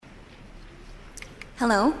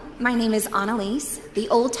Hello, my name is Annalise. The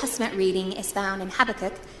Old Testament reading is found in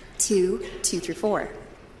Habakkuk 2:2-4.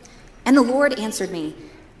 And the Lord answered me,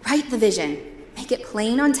 "Write the vision, make it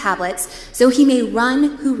plain on tablets, so he may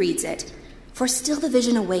run who reads it. For still the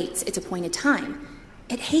vision awaits its appointed time.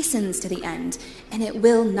 It hastens to the end, and it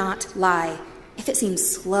will not lie. If it seems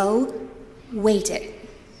slow, wait it.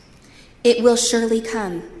 It will surely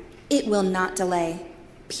come. It will not delay.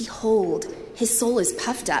 Behold, his soul is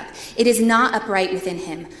puffed up. It is not upright within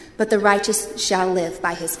him, but the righteous shall live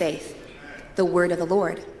by his faith." The word of the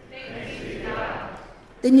Lord.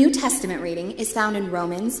 The New Testament reading is found in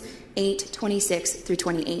Romans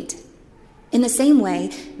 8:26-28. In the same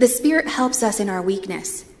way, the Spirit helps us in our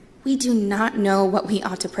weakness. We do not know what we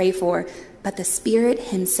ought to pray for, but the Spirit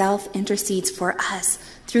himself intercedes for us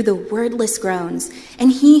through the wordless groans.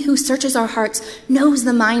 And he who searches our hearts knows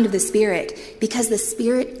the mind of the Spirit, because the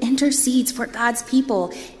Spirit intercedes for God's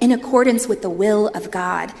people in accordance with the will of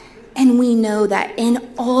God. And we know that in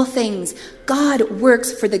all things, God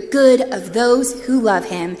works for the good of those who love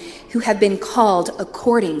him, who have been called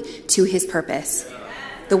according to his purpose.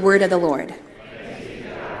 The word of the Lord.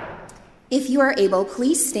 If you are able,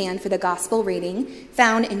 please stand for the gospel reading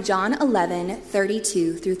found in John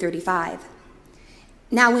 11:32-35.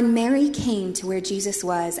 Now when Mary came to where Jesus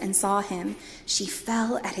was and saw him, she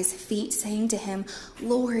fell at his feet, saying to him,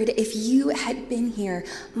 "Lord, if you had been here,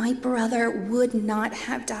 my brother would not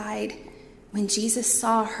have died." When Jesus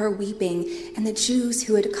saw her weeping, and the Jews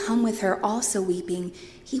who had come with her also weeping,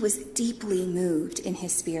 he was deeply moved in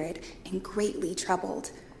his spirit and greatly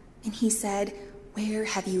troubled. And he said, "Where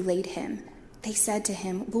have you laid him?" They said to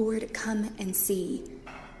him, "Lord, come and see."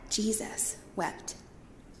 Jesus wept.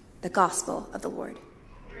 The gospel of the Lord.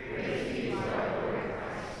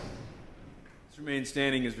 Let's remain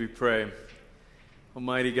standing as we pray.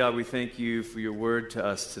 Almighty God, we thank you for your word to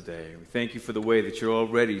us today. We thank you for the way that you're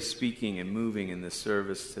already speaking and moving in this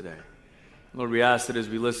service today. Lord, we ask that as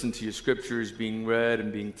we listen to your scriptures being read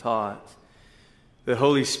and being taught, that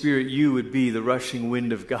Holy Spirit, you would be the rushing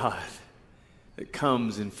wind of God that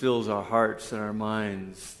comes and fills our hearts and our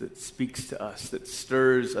minds, that speaks to us, that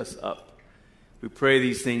stirs us up. We pray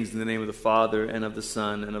these things in the name of the Father and of the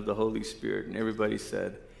Son and of the Holy Spirit. And everybody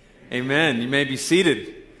said, Amen. You may be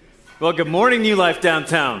seated. Well, good morning, New Life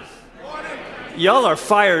Downtown. Morning. Y'all are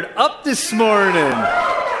fired up this morning.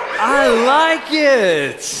 I like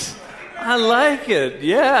it. I like it.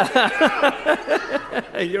 Yeah.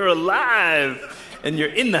 You're alive and you're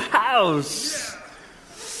in the house.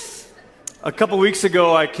 A couple weeks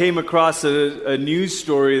ago, I came across a news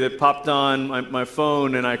story that popped on my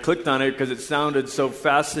phone, and I clicked on it because it sounded so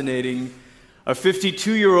fascinating. A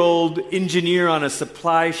 52-year-old engineer on a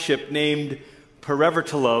supply ship named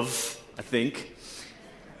Perevertilov, I think,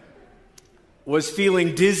 was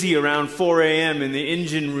feeling dizzy around 4 a.m. in the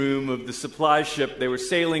engine room of the supply ship. They were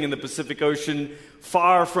sailing in the Pacific Ocean,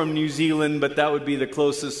 far from New Zealand, but that would be the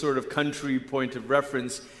closest sort of country point of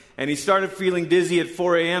reference. And he started feeling dizzy at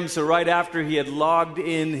 4 a.m., so right after he had logged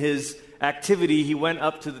in his activity, he went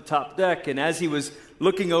up to the top deck, and as he was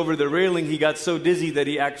looking over the railing, he got so dizzy that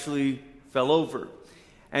he actually fell over.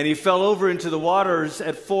 And he fell over into the waters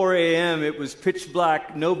at 4 a.m. It was pitch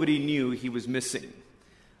black. Nobody knew he was missing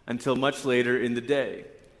until much later in the day.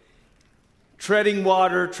 Treading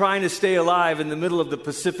water, trying to stay alive in the middle of the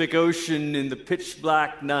Pacific Ocean in the pitch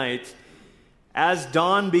black night, as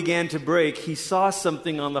dawn began to break, he saw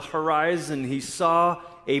something on the horizon. He saw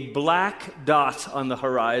a black dot on the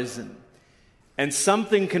horizon. And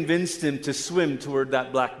something convinced him to swim toward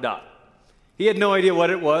that black dot. He had no idea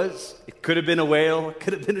what it was. It could have been a whale. It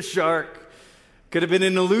could have been a shark. It could have been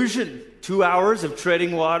an illusion. 2 hours of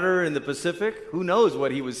treading water in the Pacific. Who knows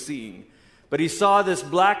what he was seeing. But he saw this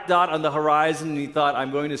black dot on the horizon, and he thought,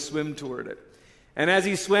 I'm going to swim toward it. And as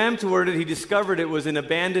he swam toward it, he discovered it was an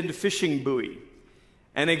abandoned fishing buoy.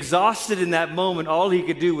 And exhausted in that moment, all he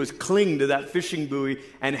could do was cling to that fishing buoy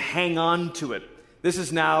and hang on to it. This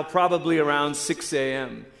is now probably around 6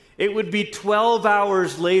 a.m. It would be 12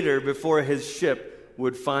 hours later before his ship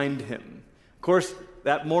would find him. Of course,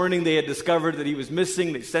 that morning they had discovered that he was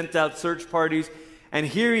missing. They sent out search parties. And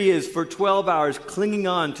here he is for 12 hours clinging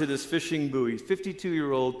on to this fishing buoy,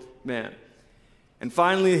 52-year-old man. And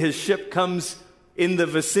finally his ship comes in the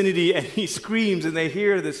vicinity, and he screams, and they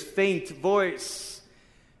hear this faint voice,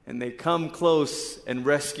 and they come close and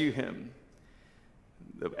rescue him.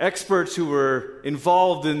 The experts who were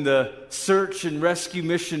involved in the search and rescue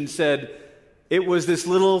mission said it was this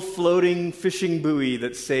little floating fishing buoy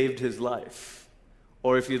that saved his life.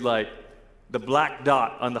 Or if you'd like, the black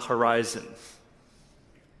dot on the horizon.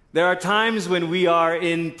 There are times when we are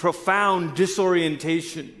in profound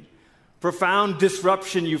disorientation, Profound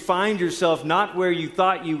disruption. You find yourself not where you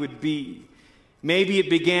thought you would be. Maybe it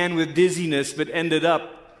began with dizziness, but ended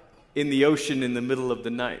up in the ocean in the middle of the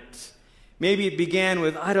night. Maybe it began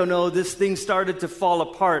with, I don't know, this thing started to fall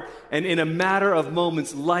apart, and in a matter of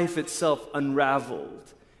moments, life itself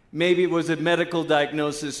unraveled. Maybe it was a medical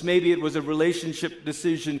diagnosis. Maybe it was a relationship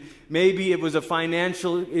decision. Maybe it was a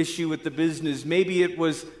financial issue with the business. Maybe it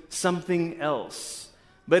was something else.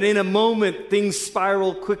 But in a moment, things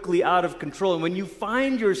spiral quickly out of control. And when you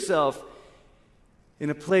find yourself in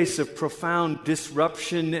a place of profound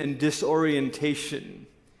disruption and disorientation,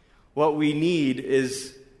 what we need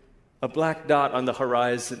is a black dot on the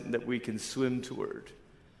horizon that we can swim toward.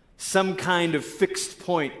 Some kind of fixed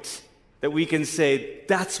point that we can say,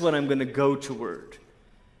 that's what I'm going to go toward.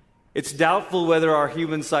 It's doubtful whether our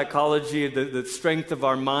human psychology, the strength of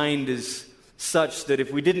our mind is such that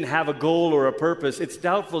if we didn't have a goal or a purpose, it's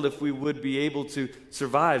doubtful if we would be able to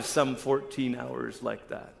survive some 14 hours like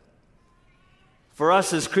that. For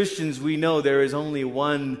us as Christians, we know there is only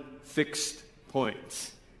one fixed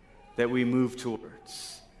point that we move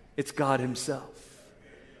towards. It's God Himself.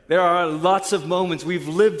 There are lots of moments. We've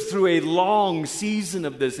lived through a long season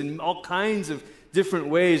of this in all kinds of different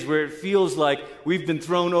ways where it feels like we've been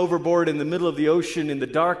thrown overboard in the middle of the ocean in the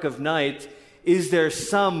dark of night. Is there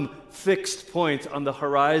some fixed point on the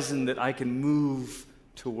horizon that I can move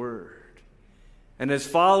toward? And as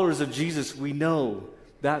followers of Jesus, we know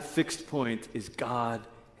that fixed point is God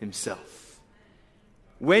Himself.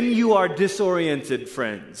 When you are disoriented,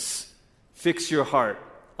 friends, fix your heart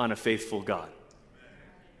on a faithful God.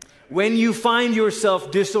 When you find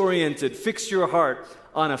yourself disoriented, fix your heart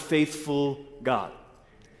on a faithful God.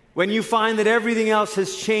 When you find that everything else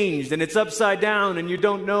has changed and it's upside down and you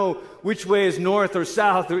don't know which way is north or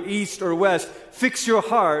south or east or west, fix your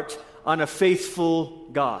heart on a faithful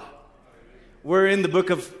God. We're in the book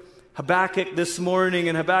of Habakkuk this morning,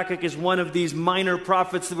 and Habakkuk is one of these minor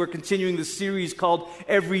prophets that we're continuing the series called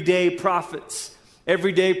Everyday Prophets.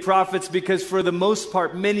 Everyday prophets, because for the most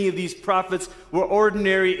part, many of these prophets were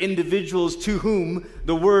ordinary individuals to whom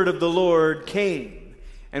the word of the Lord came.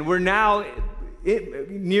 And we're now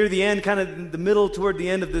near the end, kind of the middle toward the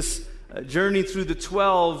end of this journey through the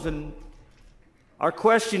 12. And our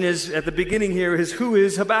question is, at the beginning here, is who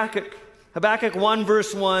is Habakkuk? Habakkuk 1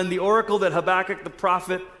 verse 1, the oracle that Habakkuk the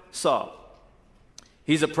prophet saw.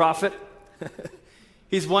 He's a prophet.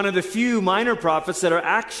 He's one of the few minor prophets that are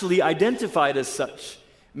actually identified as such.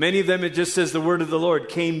 Many of them, it just says the word of the Lord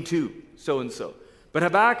came to so-and-so. But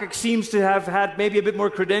Habakkuk seems to have had maybe a bit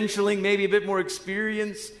more credentialing, maybe a bit more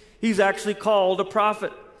experience. He's actually called a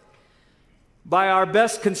prophet. By our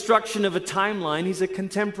best construction of a timeline, he's a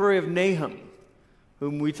contemporary of Nahum,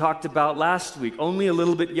 whom we talked about last week, only a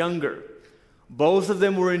little bit younger. Both of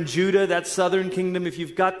them were in Judah, that southern kingdom. If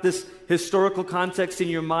you've got this historical context in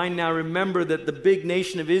your mind now, remember that the big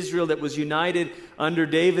nation of Israel that was united under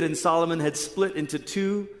David and Solomon had split into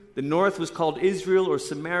two. The north was called Israel or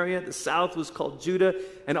Samaria. The south was called Judah.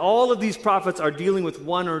 And all of these prophets are dealing with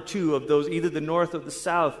one or two of those, either the north or the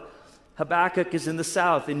south. Habakkuk is in the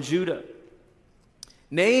south, in Judah.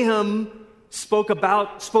 Nahum spoke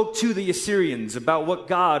to the Assyrians about what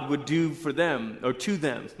God would do for them, or to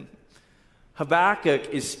them. Habakkuk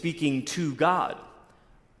is speaking to God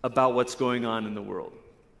about what's going on in the world.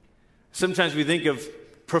 Sometimes we think of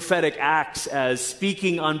prophetic acts as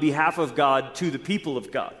speaking on behalf of God to the people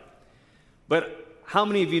of God. But how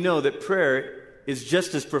many of you know that prayer is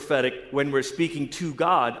just as prophetic when we're speaking to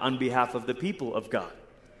God on behalf of the people of God?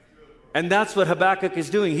 And that's what Habakkuk is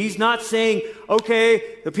doing. He's not saying,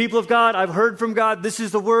 okay, the people of God, I've heard from God, this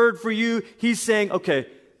is the word for you. He's saying, okay,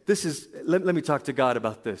 let me talk to God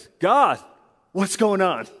about this. God, what's going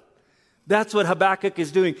on? That's what Habakkuk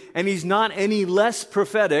is doing. And he's not any less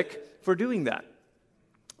prophetic for doing that.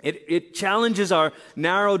 It challenges our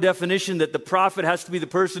narrow definition that the prophet has to be the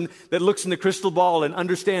person that looks in the crystal ball and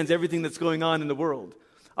understands everything that's going on in the world.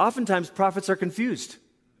 Oftentimes, prophets are confused.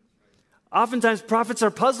 Oftentimes, prophets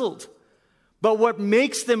are puzzled. But what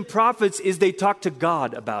makes them prophets is they talk to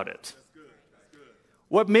God about it.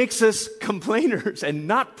 What makes us complainers and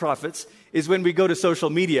not prophets is when we go to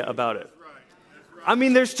social media about it. I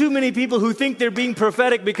mean, there's too many people who think they're being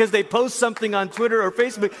prophetic because they post something on Twitter or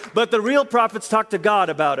Facebook, but the real prophets talk to God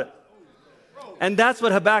about it. And that's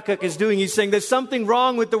what Habakkuk is doing. He's saying there's something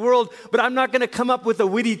wrong with the world, but I'm not going to come up with a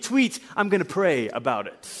witty tweet. I'm going to pray about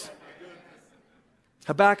it.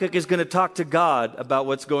 Habakkuk is going to talk to God about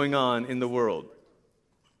what's going on in the world.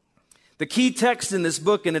 The key text in this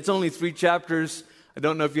book, and it's only 3 chapters. I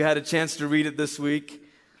don't know if you had a chance to read it this week.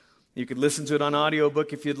 You could listen to it on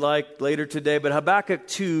audiobook if you'd like later today. But Habakkuk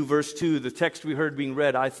 2, verse 2, the text we heard being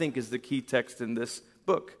read, I think is the key text in this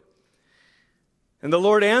book. And the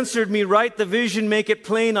Lord answered me, write the vision, make it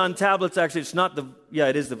plain on tablets. Actually,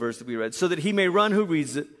 it is the verse that we read. So that he may run who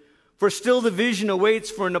reads it. For still the vision awaits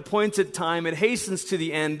for an appointed time. It hastens to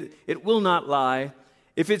the end. It will not lie.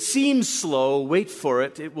 If it seems slow, wait for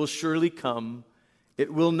it. It will surely come.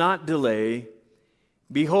 It will not delay.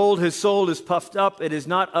 Behold, his soul is puffed up. It is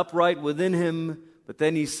not upright within him. But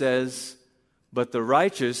then he says, but the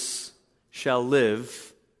righteous shall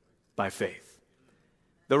live by faith.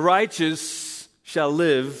 The righteous shall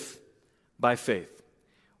live by faith.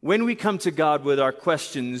 When we come to God with our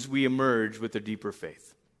questions, we emerge with a deeper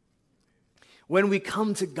faith. When we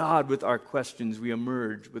come to God with our questions, we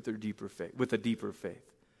emerge with a deeper faith.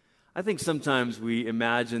 I think sometimes we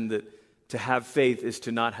imagine that to have faith is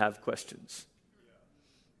to not have questions.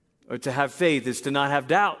 Or to have faith is to not have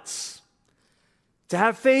doubts. To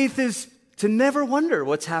have faith is to never wonder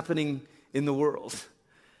what's happening in the world.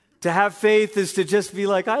 To have faith is to just be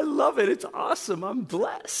like, I love it, it's awesome, I'm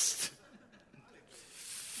blessed.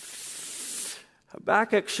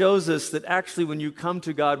 Habakkuk shows us that actually when you come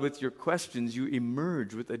to God with your questions, you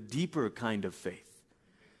emerge with a deeper kind of faith.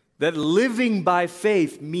 That living by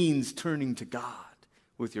faith means turning to God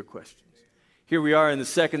with your questions. Here we are in the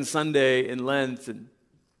second Sunday in Lent, and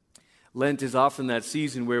Lent is often that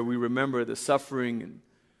season where we remember the suffering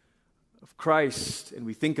of Christ, and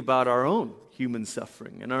we think about our own human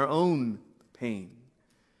suffering and our own pain.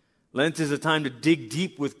 Lent is a time to dig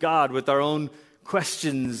deep with God, with our own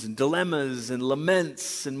questions and dilemmas and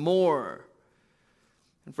laments and more.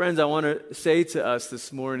 And friends, I want to say to us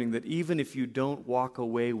this morning that even if you don't walk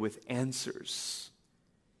away with answers,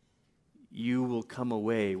 you will come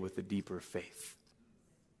away with a deeper faith.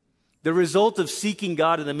 The result of seeking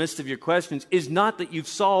God in the midst of your questions is not that you've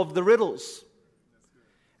solved the riddles.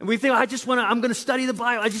 And we think, I'm going to study the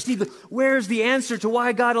Bible. I just need where's the answer to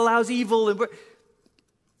why God allows evil? And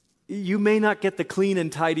you may not get the clean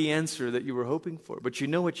and tidy answer that you were hoping for, but you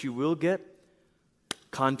know what you will get?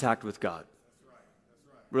 Contact with God. That's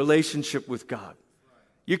right. Relationship with God.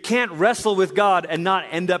 You can't wrestle with God and not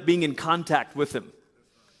end up being in contact with Him.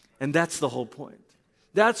 And that's the whole point.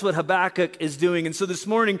 That's what Habakkuk is doing. And so this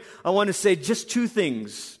morning, I want to say just two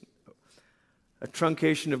things. A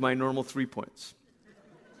truncation of my normal 3 points.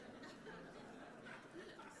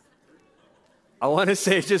 I want to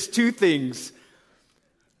say just two things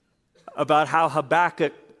about how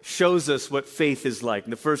Habakkuk shows us what faith is like.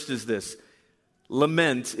 And the first is this.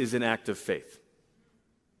 Lament is an act of faith.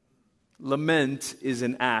 Lament is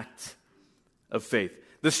an act of faith.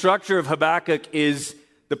 The structure of Habakkuk is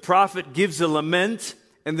the prophet gives a lament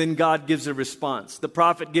and then God gives a response. The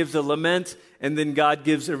prophet gives a lament and then God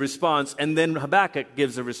gives a response. And then Habakkuk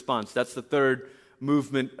gives a response. That's the third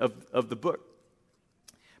movement of the book.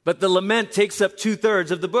 But the lament takes up 2/3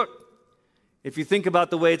 of the book. If you think about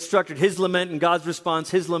the way it's structured, his lament and God's response,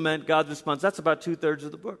 his lament, God's response, that's about 2/3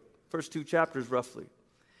 of the book. First 2 chapters, roughly.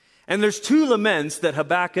 And there's 2 laments that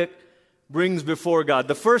Habakkuk brings before God.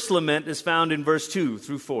 The first lament is found in verse 2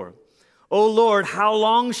 through 4. O Lord, how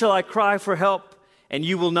long shall I cry for help, and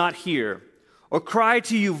you will not hear? Or cry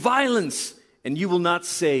to you violence, and you will not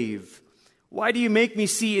save? Why do you make me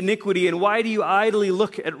see iniquity, and why do you idly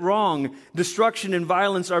look at wrong? Destruction and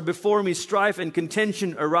violence are before me, strife and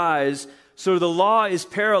contention arise. So the law is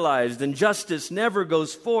paralyzed, and justice never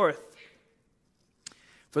goes forth.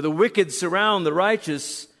 For the wicked surround the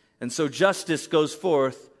righteous, and so justice goes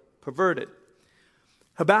forth perverted.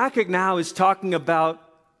 Habakkuk now is talking about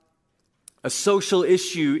a social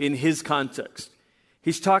issue in his context.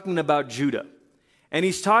 He's talking about Judah. And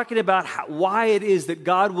he's talking about why it is that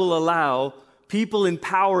God will allow people in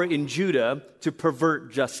power in Judah to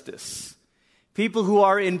pervert justice. People who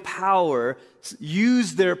are in power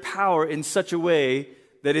use their power in such a way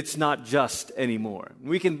that it's not just anymore.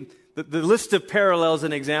 The list of parallels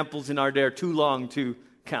and examples in our day are too long to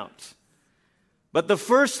count. But the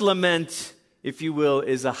first lament, if you will,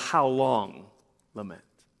 is a how long lament.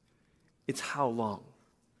 It's how long.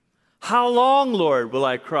 How long, Lord, will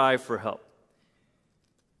I cry for help?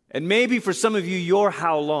 And maybe for some of you, your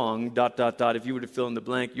how long, ... if you were to fill in the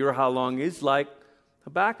blank, your how long is like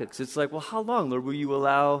Habakkuk's. It's like, well, how long, Lord, will you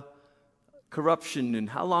allow corruption? And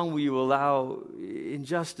how long will you allow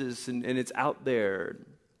injustice? And it's out there.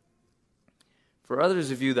 For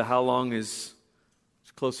others of you, the how long is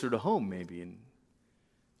closer to home, maybe. And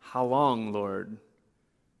how long, Lord,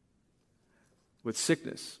 with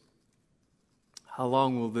sickness? How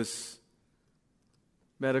long will this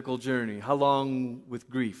medical journey? How long with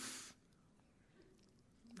grief?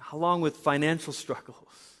 How long with financial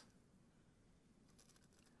struggles?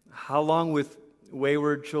 How long with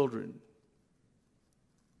wayward children?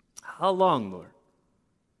 How long, Lord?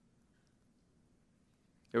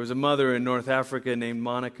 There was a mother in North Africa named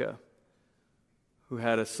Monica who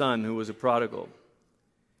had a son who was a prodigal.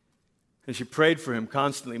 And she prayed for him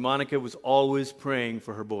constantly. Monica was always praying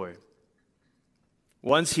for her boy.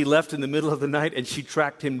 Once he left in the middle of the night and she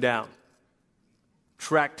tracked him down,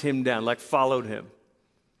 like followed him.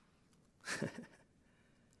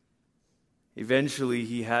 Eventually,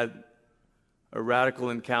 he had a radical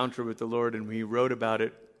encounter with the Lord, and he wrote about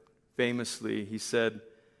it famously. He said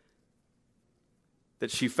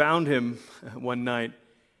that she found him one night,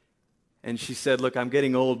 and she said, "Look, I'm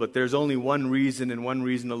getting old, but there's only one reason and one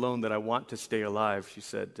reason alone that I want to stay alive," she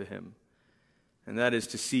said to him, "and that is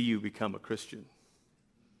to see you become a Christian."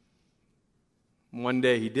 One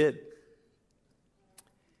day he did.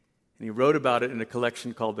 And he wrote about it in a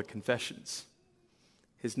collection called The Confessions.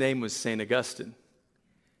 His name was St. Augustine,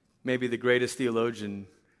 maybe the greatest theologian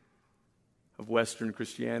of Western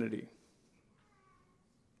Christianity.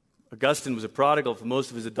 Augustine was a prodigal for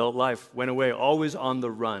most of his adult life, went away always on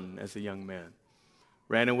the run as a young man.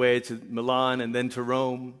 Ran away to Milan and then to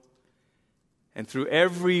Rome. And through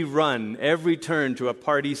every run, every turn to a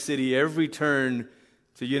party city, every turn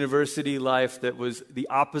to university life that was the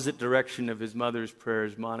opposite direction of his mother's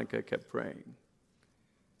prayers, Monica kept praying.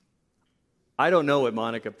 I don't know what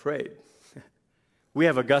Monica prayed. We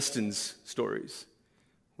have Augustine's stories.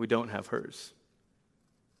 We don't have hers.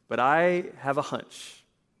 But I have a hunch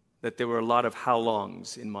that there were a lot of how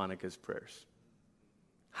longs in Monica's prayers.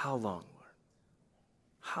 How long, Lord?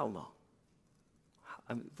 How long?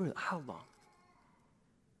 How long?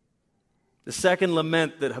 The second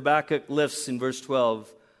lament that Habakkuk lifts in verse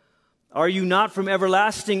 12, "Are you not from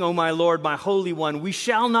everlasting, O my Lord, my Holy One? We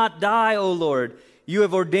shall not die, O Lord. You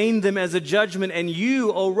have ordained them as a judgment, and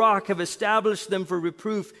you, O Rock, have established them for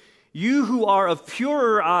reproof. You who are of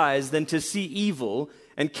purer eyes than to see evil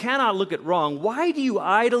and cannot look at wrong, why do you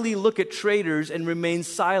idly look at traitors and remain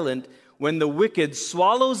silent when the wicked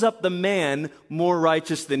swallows up the man more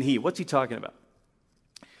righteous than he?" What's he talking about?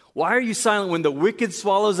 Why are you silent when the wicked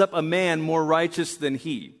swallows up a man more righteous than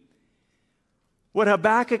he? What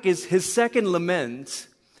Habakkuk is, his second lament,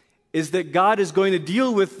 is that God is going to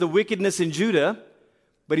deal with the wickedness in Judah,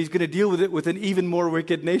 but he's going to deal with it with an even more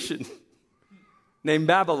wicked nation named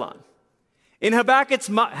Babylon. In Habakkuk's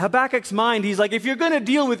mind, he's like, if you're going to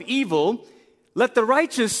deal with evil, let the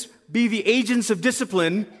righteous be the agents of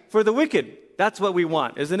discipline for the wicked. That's what we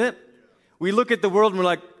want, isn't it? We look at the world and we're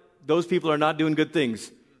like, those people are not doing good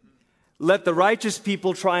things. Let the righteous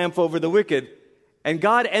people triumph over the wicked. And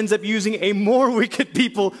God ends up using a more wicked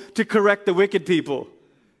people to correct the wicked people.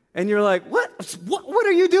 And you're like, what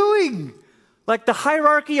are you doing? Like the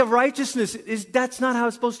hierarchy of righteousness, that's not how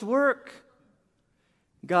it's supposed to work.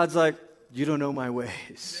 God's like, you don't know my ways.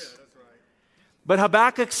 Yeah, that's right. But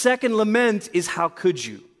Habakkuk's second lament is, how could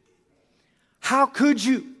you? How could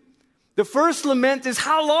you? The first lament is,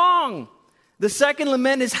 how long? The second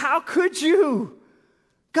lament is, how could you?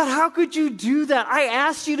 God, how could you do that? I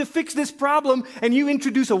asked you to fix this problem, and you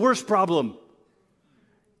introduce a worse problem.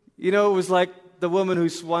 You know, it was like the woman who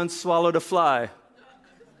once swallowed a fly.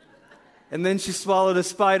 And then she swallowed a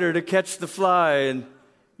spider to catch the fly, and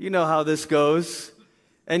you know how this goes.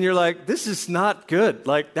 And you're like, this is not good.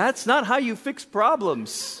 Like, that's not how you fix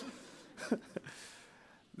problems.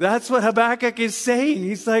 That's what Habakkuk is saying.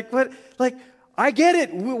 He's like, what? Like, I get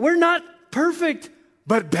it. We're not perfect.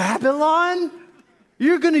 But Babylon?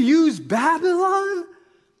 You're going to use Babylon?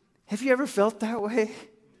 Have you ever felt that way?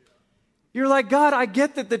 You're like, God, I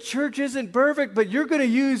get that the church isn't perfect, but you're going to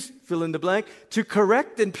use, fill in the blank, to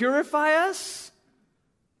correct and purify us?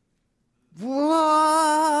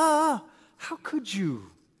 Whoa! How could you?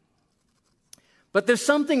 But there's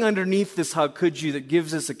something underneath this how could you that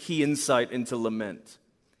gives us a key insight into lament.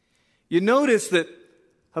 You notice that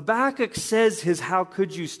Habakkuk says his how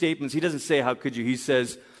could you statements. He doesn't say how could you. He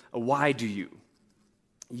says, why do you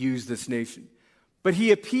use this nation? But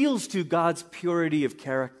he appeals to God's purity of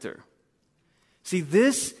character. See,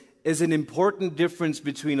 this is an important difference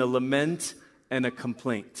between a lament and a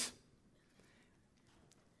complaint.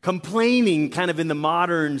 Complaining kind of in the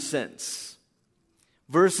modern sense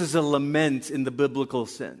versus a lament in the biblical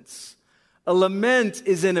sense. A lament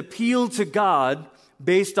is an appeal to God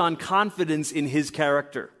based on confidence in his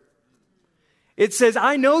character. It says,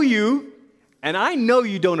 I know you, and I know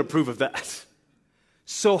you don't approve of that.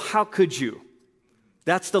 So how could you?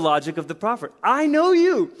 That's the logic of the prophet. I know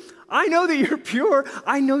you. I know that you're pure.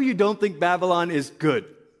 I know you don't think Babylon is good.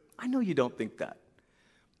 I know you don't think that.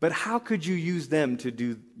 But how could you use them to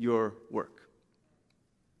do your work?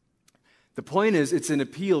 The point is, it's an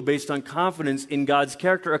appeal based on confidence in God's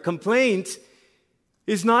character. A complaint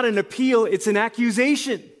is not an appeal, it's an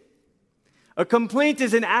accusation. A complaint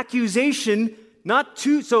is an accusation, not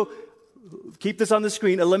to, so keep this on the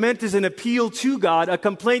screen. A lament is an appeal to God. A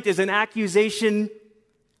complaint is an accusation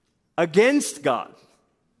against God.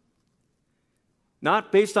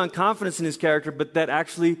 Not based on confidence in his character, but that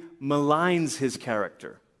actually maligns his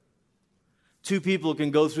character. Two people can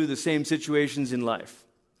go through the same situations in life.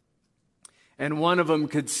 And one of them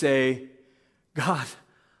could say, God,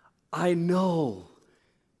 I know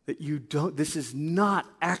that this is not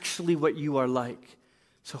actually what you are like.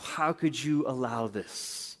 So how could you allow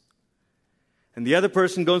this? And the other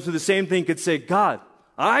person going through the same thing could say, God,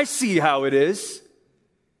 I see how it is.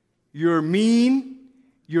 You're mean,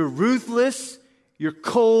 you're ruthless, you're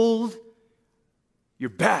cold,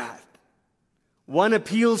 you're bad. One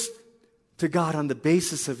appeals to God on the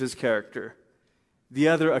basis of his character. The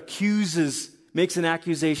other makes an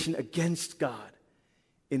accusation against God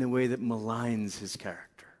in a way that maligns his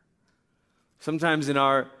character. Sometimes in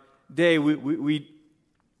our day, we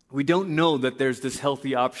don't know that there's this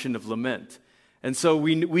healthy option of lament. And so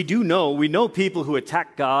we know people who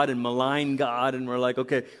attack God and malign God, and we're like,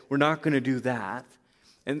 okay, we're not going to do that.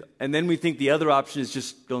 And then we think the other option is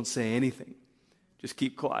just don't say anything. Just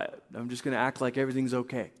keep quiet. I'm just going to act like everything's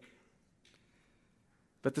okay.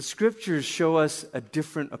 But the scriptures show us a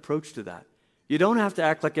different approach to that. You don't have to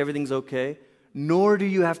act like everything's okay, nor do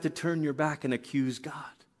you have to turn your back and accuse God.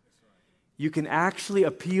 You can actually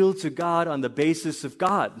appeal to God on the basis of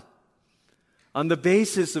God, on the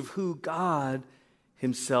basis of who God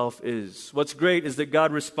himself is. What's great is that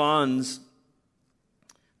God responds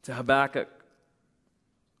to Habakkuk.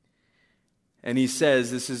 And he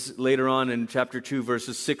says, this is later on in chapter 2,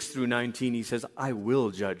 verses 6 through 19, he says, I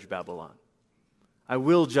will judge Babylon. I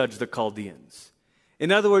will judge the Chaldeans.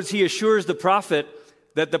 In other words, he assures the prophet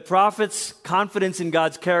that the prophet's confidence in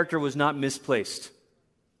God's character was not misplaced.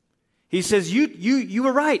 He says, you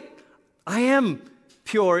were right. I am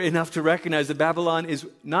pure enough to recognize that Babylon is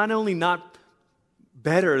not only not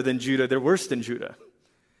better than Judah, they're worse than Judah.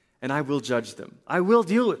 And I will judge them. I will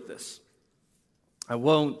deal with this. I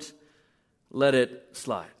won't let it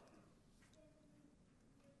slide.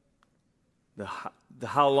 The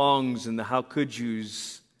how longs and the how could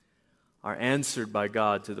yous are answered by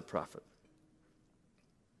God to the prophet,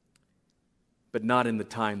 but not in the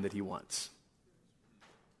time that he wants.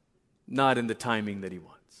 Not in the timing that he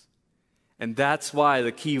wants. And that's why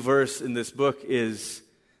the key verse in this book is,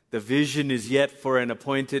 the vision is yet for an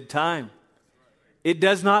appointed time. It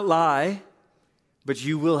does not lie, but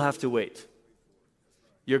you will have to wait.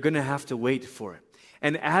 You're going to have to wait for it.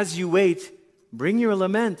 And as you wait, bring your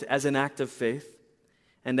lament as an act of faith.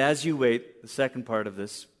 And as you wait, the second part of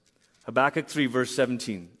this, Habakkuk 3, verse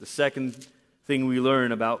 17, the second thing we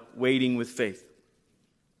learn about waiting with faith.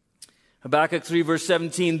 Habakkuk 3, verse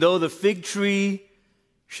 17, though the fig tree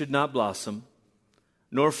should not blossom,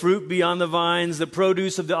 nor fruit be on the vines, the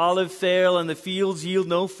produce of the olive fail, and the fields yield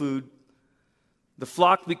no food, the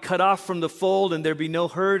flock be cut off from the fold, and there be no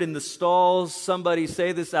herd in the stalls. Somebody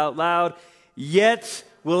say this out loud. Yet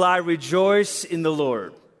will I rejoice in the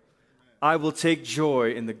Lord. I will take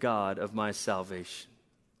joy in the God of my salvation.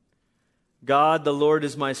 God, the Lord,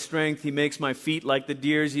 is my strength. He makes my feet like the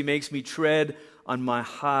deer's. He makes me tread on my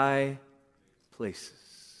high places.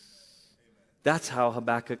 That's how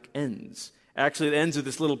Habakkuk ends. Actually, it ends with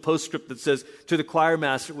this little postscript that says, to the choir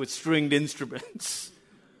master with stringed instruments.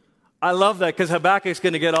 I love that because Habakkuk's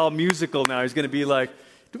going to get all musical now. He's going to be like,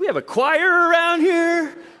 do we have a choir around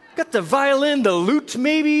here? Got the violin, the lute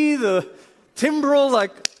maybe, the timbrel.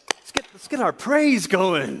 Like, let's get our praise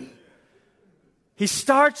going. He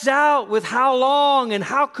starts out with how long and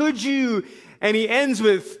how could you? And he ends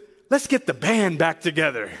with, let's get the band back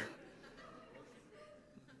together.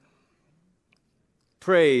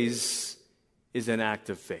 Praise is an act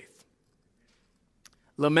of faith.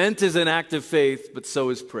 Lament is an act of faith, but so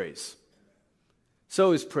is praise.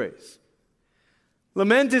 So is praise.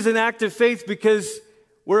 Lament is an act of faith because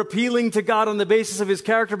we're appealing to God on the basis of his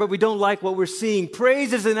character, but we don't like what we're seeing.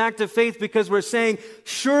 Praise is an act of faith because we're saying,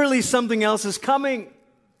 surely something else is coming.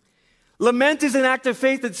 Lament is an act of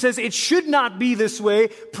faith that says it should not be this way.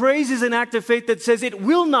 Praise is an act of faith that says it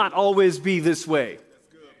will not always be this way.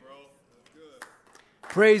 That's good, bro. That's good.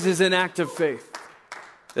 Praise is an act of faith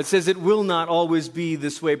that says it will not always be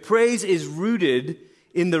this way. Praise is rooted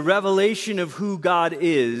in the revelation of who God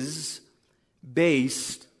is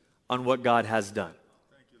based on what God has done.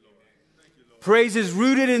 Thank you, Lord. Thank you, Lord. Praise is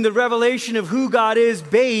rooted in the revelation of who God is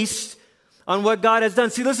based on what God has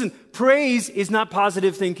done. See, listen, praise is not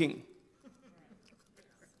positive thinking.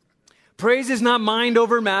 Praise is not mind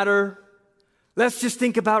over matter. Let's just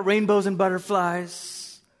think about rainbows and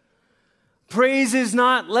butterflies. Praise is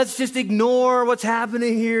not, let's just ignore what's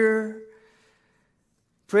happening here.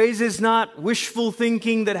 Praise is not wishful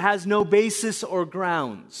thinking that has no basis or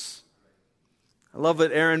grounds. I love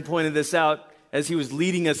that Aaron pointed this out as he was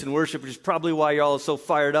leading us in worship, which is probably why y'all are so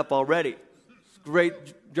fired up already.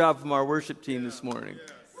 Great job from our worship team this morning.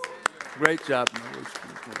 Great job from our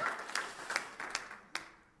worship team.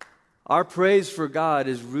 Our praise for God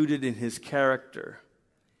is rooted in His character,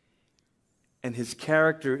 and His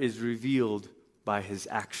character is revealed by His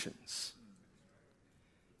actions.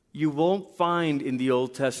 You won't find in the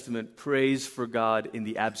Old Testament praise for God in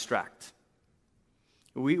the abstract.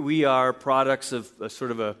 We are products of a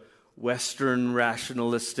sort of a Western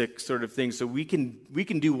rationalistic sort of thing, so we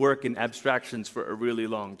can do work in abstractions for a really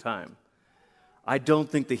long time. I don't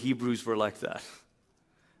think the Hebrews were like that.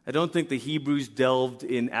 I don't think the Hebrews delved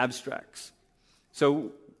in abstracts.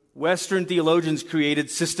 So Western theologians created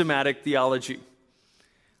systematic theology,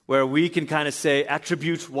 where we can kind of say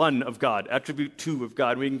attribute 1 of God, attribute 2 of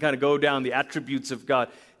God. We can kind of go down the attributes of God.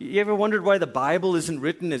 You ever wondered why the Bible isn't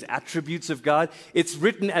written as attributes of God? It's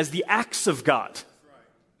written as the acts of God.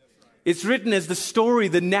 It's written as the story,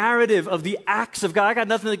 the narrative of the acts of God. I got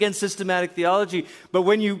nothing against systematic theology, but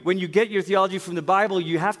when you get your theology from the Bible,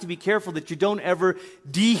 you have to be careful that you don't ever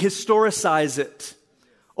dehistoricize it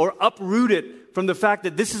or uproot it from the fact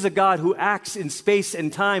that this is a God who acts in space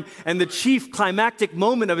and time, and the chief climactic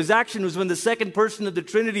moment of His action was when the second person of the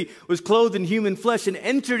Trinity was clothed in human flesh and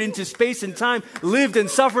entered into space and time, lived and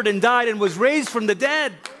suffered and died and was raised from the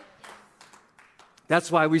dead.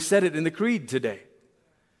 That's why we said it in the creed today.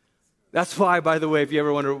 That's why, by the way, if you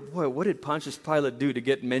ever wonder, what did Pontius Pilate do to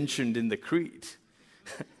get mentioned in the creed?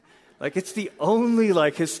 Like, it's the only,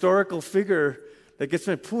 historical figure that gets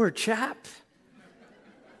mentioned. Poor chap.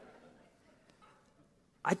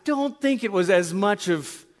 I don't think it was as much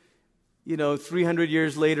of, 300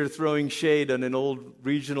 years later throwing shade on an old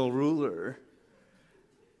regional ruler,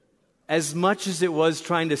 as much as it was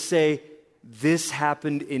trying to say, this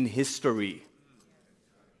happened in history.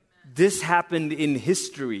 This happened in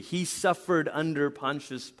history. He suffered under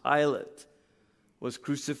Pontius Pilate, was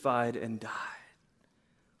crucified and died.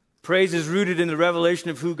 Praise is rooted in the revelation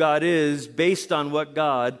of who God is based on what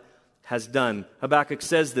God has done. Habakkuk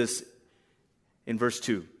says this in verse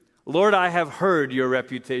 2. Lord, I have heard your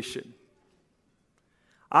reputation.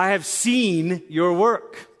 I have seen your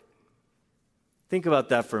work. Think about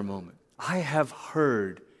that for a moment. I have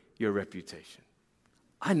heard your reputation.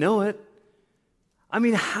 I know it. I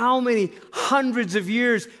mean, how many hundreds of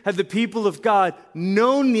years have the people of God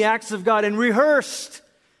known the acts of God and rehearsed?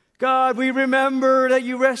 God, we remember that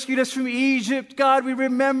you rescued us from Egypt. God, we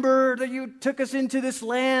remember that you took us into this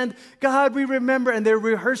land. God, we remember. And they're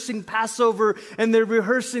rehearsing Passover, and they're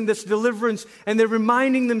rehearsing this deliverance, and they're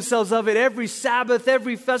reminding themselves of it every Sabbath,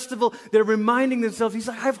 every festival. They're reminding themselves. He's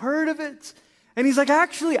like, I've heard of it. And he's like,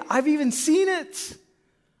 actually, I've even seen it.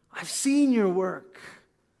 I've seen your work.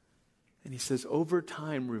 And he says, over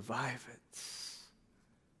time, revive it.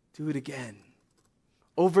 Do it again.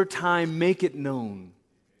 Over time, make it known.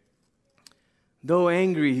 Though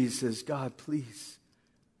angry, he says, God, please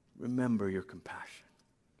remember your compassion.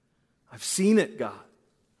 I've seen it, God.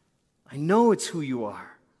 I know it's who you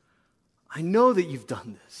are. I know that you've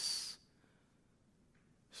done this.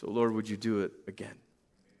 So, Lord, would you do it again?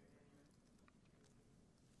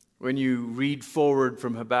 When you read forward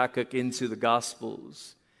from Habakkuk into the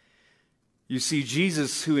Gospels, you see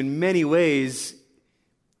Jesus, who in many ways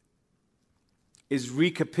is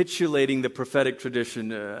recapitulating the prophetic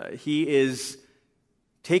tradition. He is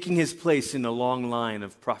taking his place in a long line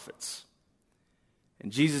of prophets.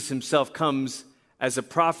 And Jesus himself comes as a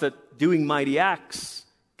prophet doing mighty acts,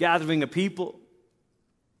 gathering a people,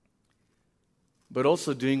 but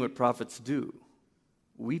also doing what prophets do,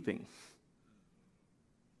 weeping.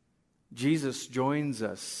 Jesus joins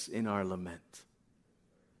us in our lament.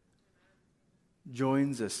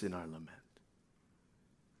 Joins us in our lament.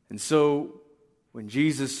 And so when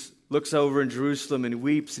Jesus looks over in Jerusalem and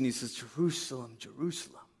weeps and he says, Jerusalem,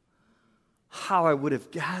 Jerusalem, how I would have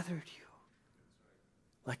gathered you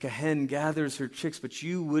like a hen gathers her chicks, but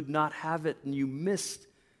you would not have it, and you missed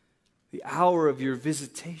the hour of your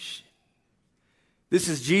visitation. This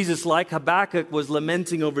is Jesus, like Habakkuk was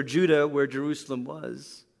lamenting over Judah where Jerusalem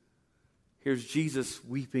was. Here's Jesus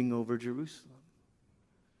weeping over Jerusalem.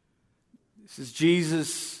 This is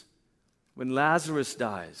Jesus when Lazarus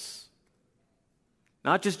dies.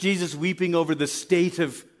 Not just Jesus weeping over the state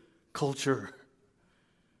of culture,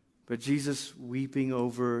 but Jesus weeping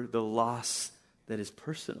over the loss that is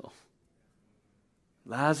personal.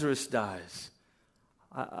 Lazarus dies.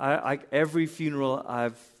 Every funeral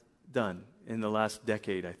I've done in the last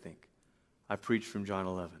decade, I think, I preached from John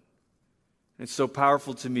 11. It's so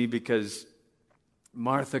powerful to me because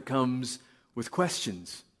Martha comes with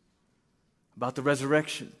questions about the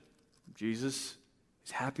resurrection. Jesus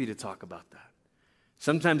is happy to talk about that.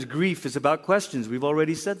 Sometimes grief is about questions. We've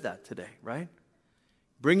already said that today, right?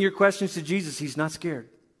 Bring your questions to Jesus. He's not scared.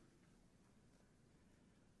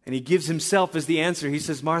 And he gives himself as the answer. He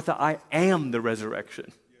says, Martha, I am the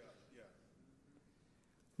resurrection.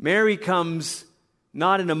 Mary comes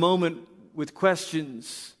not in a moment with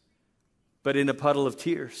questions, but in a puddle of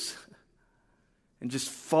tears. And just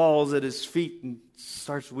falls at his feet and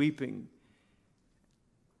starts weeping.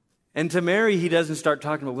 And to Mary, he doesn't start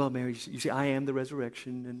talking about, well, Mary, you see, I am the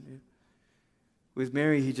resurrection. And with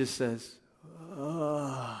Mary, he just says,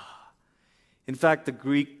 oh. In fact, the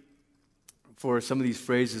Greek for some of these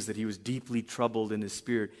phrases that he was deeply troubled in his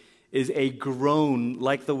spirit is a groan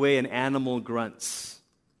like the way an animal grunts.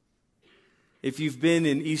 If you've been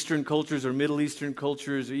in Eastern cultures or Middle Eastern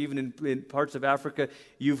cultures or even in parts of Africa,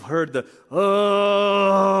 you've heard the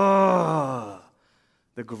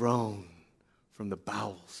groan from the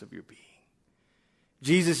bowels of your being.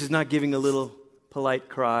 Jesus is not giving a little polite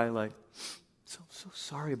cry like, so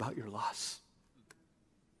sorry about your loss.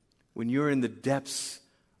 When you're in the depths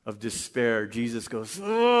of despair, Jesus goes,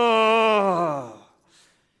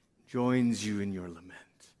 joins you in your lament.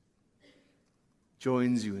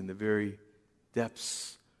 Joins you in the very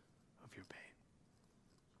depths of your pain.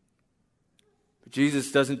 But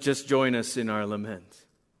Jesus doesn't just join us in our lament.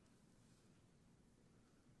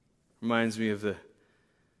 Reminds me of the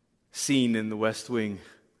scene in The West Wing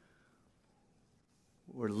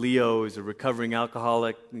where Leo is a recovering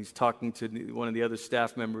alcoholic and he's talking to one of the other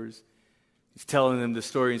staff members. He's telling them the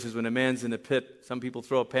story. He says, when a man's in a pit, some people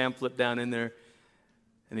throw a pamphlet down in there.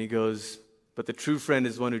 And he goes, but the true friend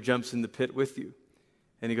is one who jumps in the pit with you.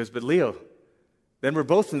 And he goes, but Leo, then we're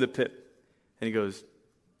both in the pit. And he goes,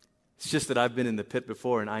 it's just that I've been in the pit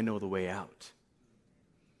before and I know the way out.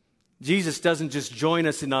 Jesus doesn't just join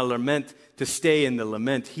us in our lament to stay in the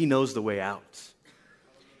lament. He knows the way out.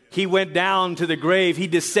 He went down to the grave. He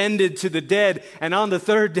descended to the dead. And on the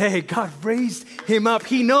third day, God raised him up.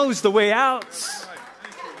 He knows the way out.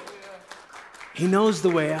 He knows the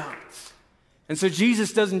way out. And so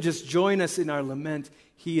Jesus doesn't just join us in our lament.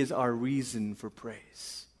 He is our reason for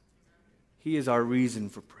praise. He is our reason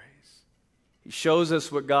for praise. He shows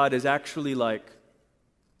us what God is actually like.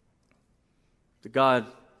 The God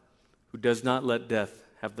who does not let death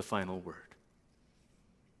have the final word.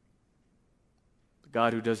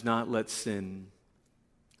 God who does not let sin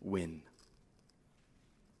win.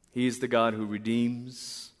 He is the God who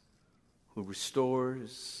redeems, who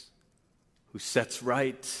restores, who sets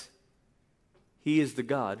right. He is the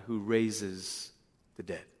God who raises the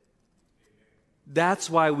dead. That's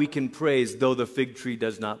why we can praise though the fig tree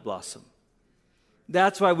does not blossom.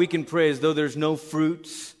 That's why we can praise though there's no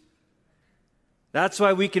fruits. That's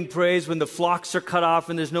why we can praise when the flocks are cut off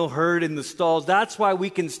and there's no herd in the stalls. That's why we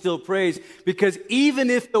can still praise, because even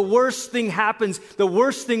if the worst thing happens, the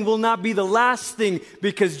worst thing will not be the last thing,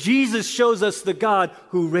 because Jesus shows us the God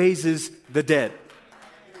who raises the dead.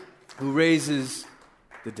 Who raises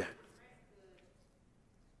the dead.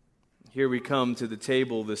 Here we come to the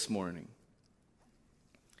table this morning.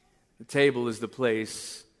 The table is the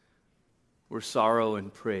place where sorrow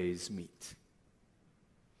and praise meet.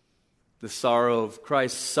 The sorrow of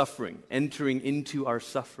Christ's suffering, entering into our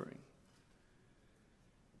suffering.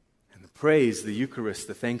 And the praise, the Eucharist,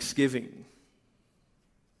 the thanksgiving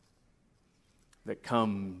that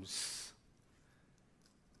comes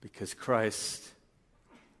because Christ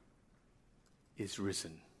is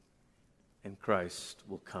risen and Christ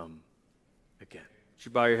will come again. Would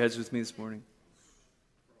you bow your heads with me this morning?